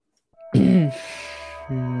Hmm,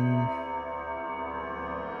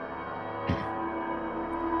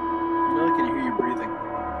 I can hear you breathing.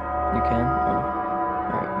 you can? Oh,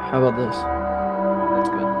 all right. How about this? That's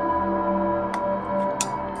good.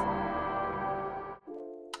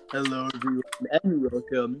 Hello, everyone, and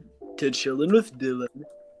welcome to Chillin' with Dylan.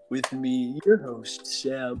 With me, your host,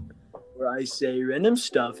 Sam, where I say random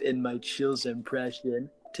stuff in my Chills impression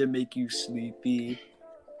to make you sleepy.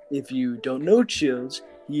 If you don't know Chills,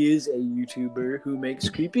 he is a YouTuber who makes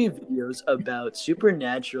creepy videos about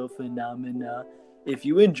supernatural phenomena. If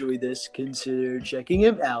you enjoy this, consider checking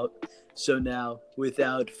him out. So now,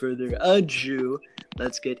 without further ado,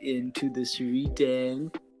 let's get into this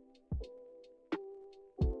reading.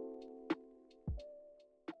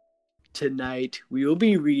 Tonight we will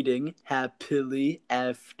be reading Happily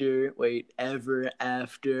Ever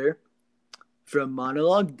After from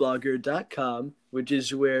monologueblogger.com, which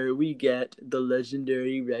is where we get the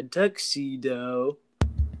legendary red tuxedo.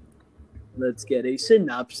 Let's get a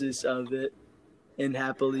synopsis of it. In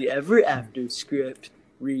Happily Ever After script,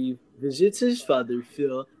 Reeve visits his father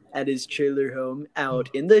Phil at his trailer home out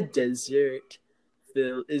in the desert.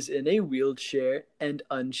 Phil is in a wheelchair and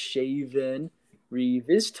unshaven. Reeve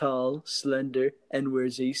is tall, slender, and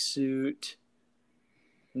wears a suit.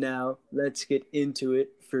 Now, let's get into it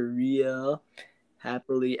for real.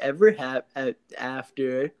 Happily Ever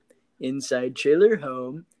After inside trailer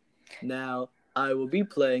home. Now, I will be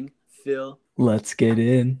playing Phil. Let's get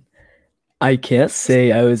in. I can't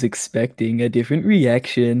say I was expecting a different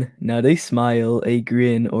reaction, not a smile, a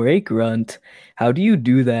grin, or a grunt. How do you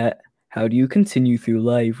do that? How do you continue through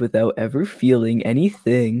life without ever feeling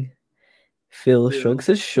anything? Phil Phil. shrugs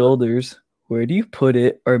his shoulders. Where do you put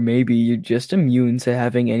it? Or maybe you're just immune to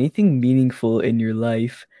having anything meaningful in your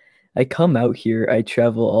life. I come out here, I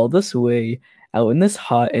travel all this way, out in this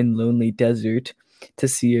hot and lonely desert, to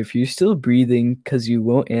see if you're still breathing because you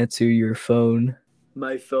won't answer your phone.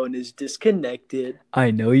 My phone is disconnected.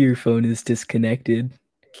 I know your phone is disconnected.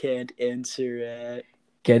 Can't answer it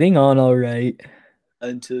Getting on all right.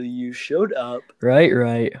 until you showed up. Right,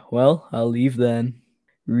 right. Well, I'll leave then.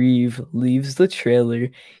 Reeve leaves the trailer.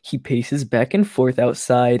 He paces back and forth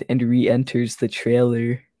outside and re-enters the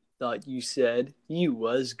trailer. Thought you said you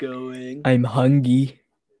was going. I'm hungry.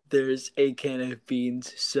 There's a can of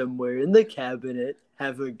beans somewhere in the cabinet.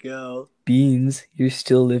 Have a go. Beans? You're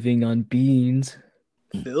still living on beans.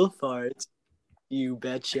 Phil farts. You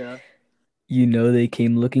betcha. You know they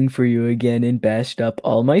came looking for you again and bashed up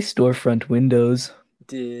all my storefront windows.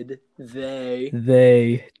 Did they?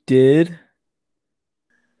 They did?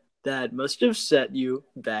 That must have set you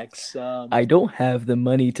back some. I don't have the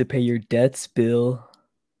money to pay your debts, Bill. I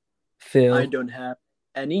Phil. don't have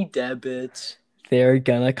any debits. They're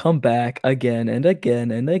gonna come back again and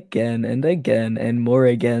again and again and again and more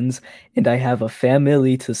agains, and I have a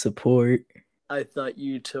family to support. I thought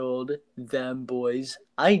you told them boys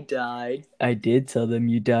I died. I did tell them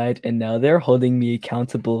you died, and now they're holding me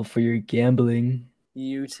accountable for your gambling.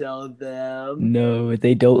 You tell them No,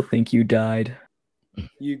 they don't think you died.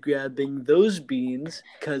 you grabbing those beans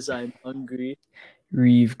 'cause I'm hungry.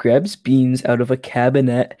 Reeve grabs beans out of a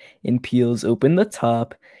cabinet and peels open the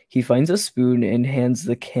top. He finds a spoon and hands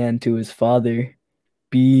the can to his father.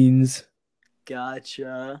 Beans.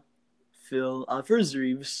 Gotcha. Phil offers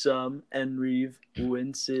Reeve some and Reeve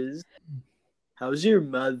winces. How's your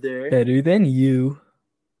mother? Better than you.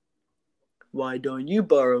 Why don't you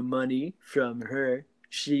borrow money from her?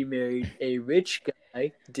 She married a rich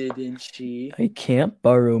guy, didn't she? I can't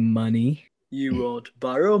borrow money. You won't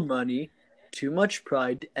borrow money. Too much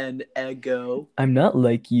pride and ego. I'm not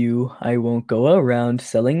like you. I won't go around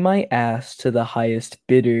selling my ass to the highest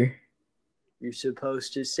bidder. You're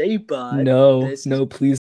supposed to say but. No, This is no,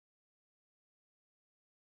 please.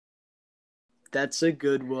 that's a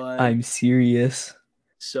good one. I'm serious.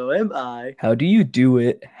 So am I. How do you do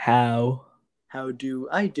it? How? How do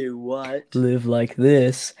I do what? Live like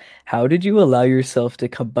this? How did you allow yourself to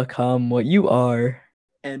become what you are?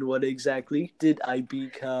 And what exactly did I A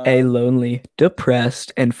become? lonely,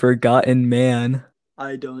 depressed, and forgotten man.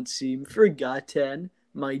 I don't seem forgotten.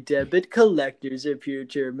 My debit collectors appear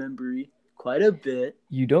to remember me quite a bit.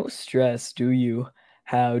 You don't stress, do you?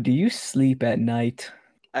 How do you sleep at night?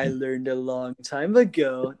 I learned a long time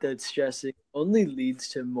ago that stressing only leads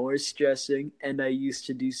to more stressing, and I used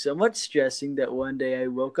to do so much stressing that one day I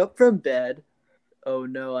woke up from bed. Oh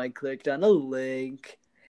no, I clicked on a link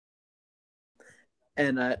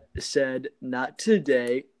and I said, not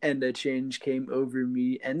today. And a change came over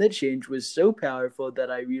me, and the change was so powerful that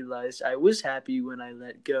I realized I was happy when I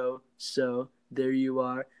let go. So there you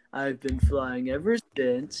are. I've been flying ever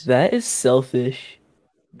since. That is selfish.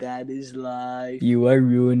 That is life. You are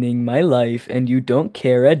ruining my life and you don't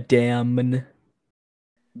care a damn.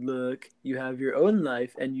 Look, you have your own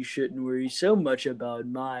life and you shouldn't worry so much about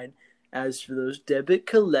mine. As for those debit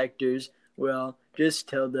collectors, well, just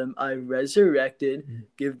tell them I resurrected,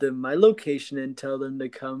 give them my location and tell them to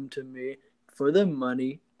come to me for the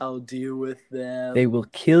money. I'll deal with them. They will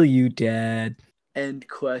kill you, Dad. End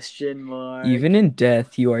question mark. Even in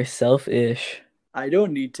death, you are selfish. I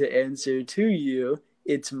don't need to answer to you.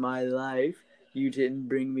 It's my life. You didn't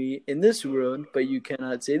bring me in this world, but you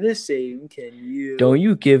cannot say the same, can you? Don't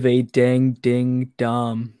you give a dang ding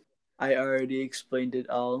dom. I already explained it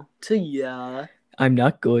all to ya. I'm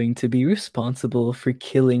not going to be responsible for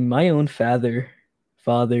killing my own father.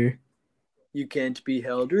 You can't be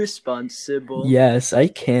held responsible. Yes, I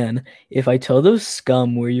can. If I tell those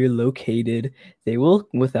scum where you're located, they will,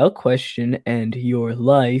 without question, end your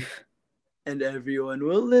life. And everyone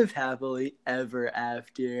will live happily ever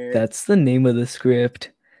after. That's the name of the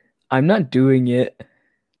script. I'm not doing it.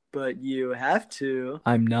 But you have to.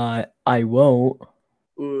 I'm not. I won't.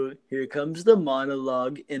 Ooh, here comes the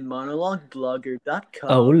monologue in monologueblogger.com.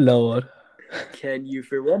 Oh, Lord. Can you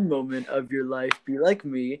for one moment of your life be like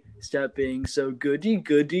me? Stop being so goody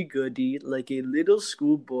like a little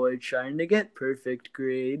schoolboy trying to get perfect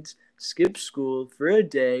grades. Skip school for a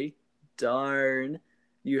day. Darn.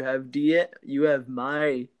 You have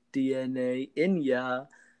my DNA in ya.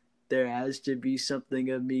 There has to be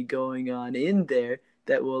something of me going on in there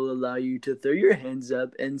that will allow you to throw your hands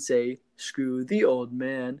up and say, screw the old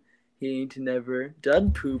man. He ain't never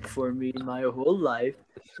done poop for me my whole life.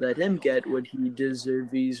 Let him get what he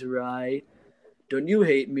deserves, right? Don't you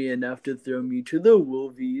hate me enough to throw me to the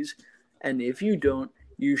wolvies? And if you don't,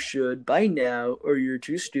 you should by now, or you're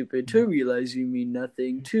too stupid to realize you mean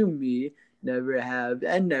nothing to me, never have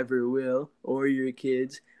and never will, or your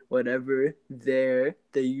kids, whatever there,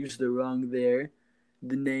 they use the wrong there.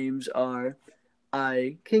 The names are,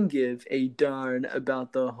 I can give a darn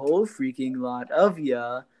about the whole freaking lot of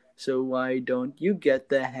ya. So why don't you get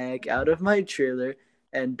the heck out of my trailer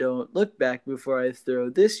and don't look back before I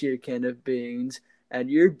throw this here can of beans at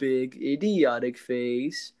your big idiotic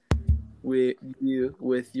face with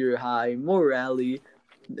your high morality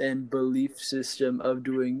and belief system of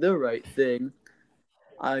doing the right thing.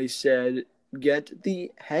 I said, get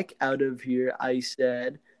the heck out of here, I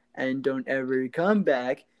said, and don't ever come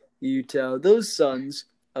back. You tell those sons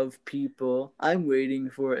of people I'm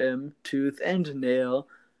waiting for 'em tooth and nail.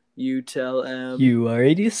 You tell 'em You are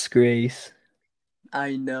a disgrace.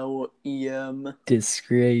 I know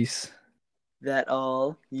Disgrace. that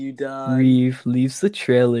all you done. Reeve leaves the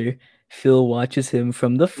trailer. Phil watches him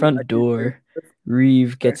from the front door.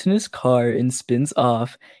 Reeve gets in his car and spins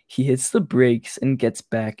off. He hits the brakes and gets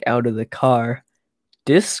back out of the car.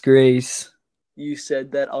 Disgrace. You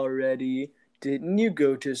said that already. Didn't you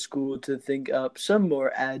go to school to think up some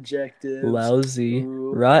more adjectives? Lousy.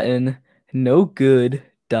 Ooh. Rotten. No good. ...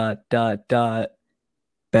 Bad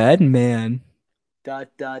man. ...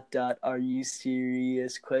 Are you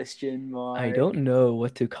serious? Question mark. I don't know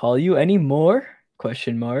what to call you anymore?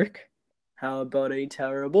 Question mark. How about a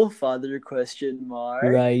terrible father? Question mark.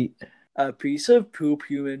 Right. A piece of poop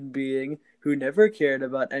human being who never cared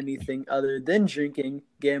about anything other than drinking,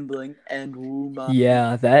 gambling, and woman.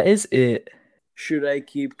 Yeah, that is it. Should I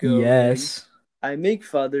keep going? Yes. I make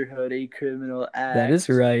fatherhood a criminal act. That is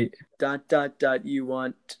right. ... You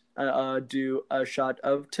want do a shot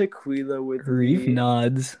of tequila with Reeve me?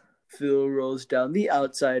 nods. Phil rolls down the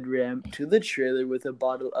outside ramp to the trailer with a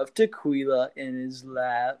bottle of tequila in his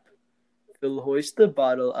lap. Phil hoists the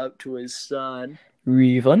bottle up to his son.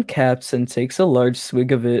 Reeve uncaps and takes a large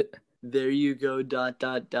swig of it. There you go, ...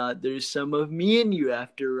 There's some of me in you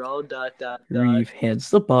after all, ... Reeve hands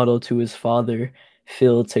the bottle to his father.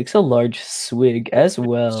 Phil takes a large swig as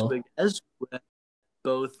well.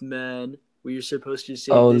 Both men. We are supposed to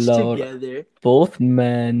say Oh, this Lord. together. Both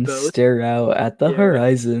men stare out at the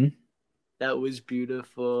horizon. That was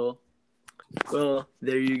beautiful. Well,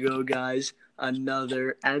 there you go, guys.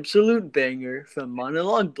 Another absolute banger from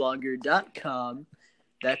monologueblogger.com.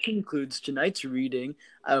 That concludes tonight's reading.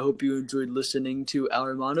 I hope you enjoyed listening to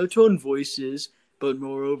our monotone voices, but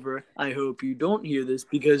moreover, I hope you don't hear this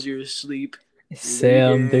because you're asleep.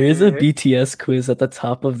 Sam, there is a BTS quiz at the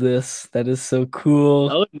top of this. That is so cool.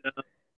 Oh no.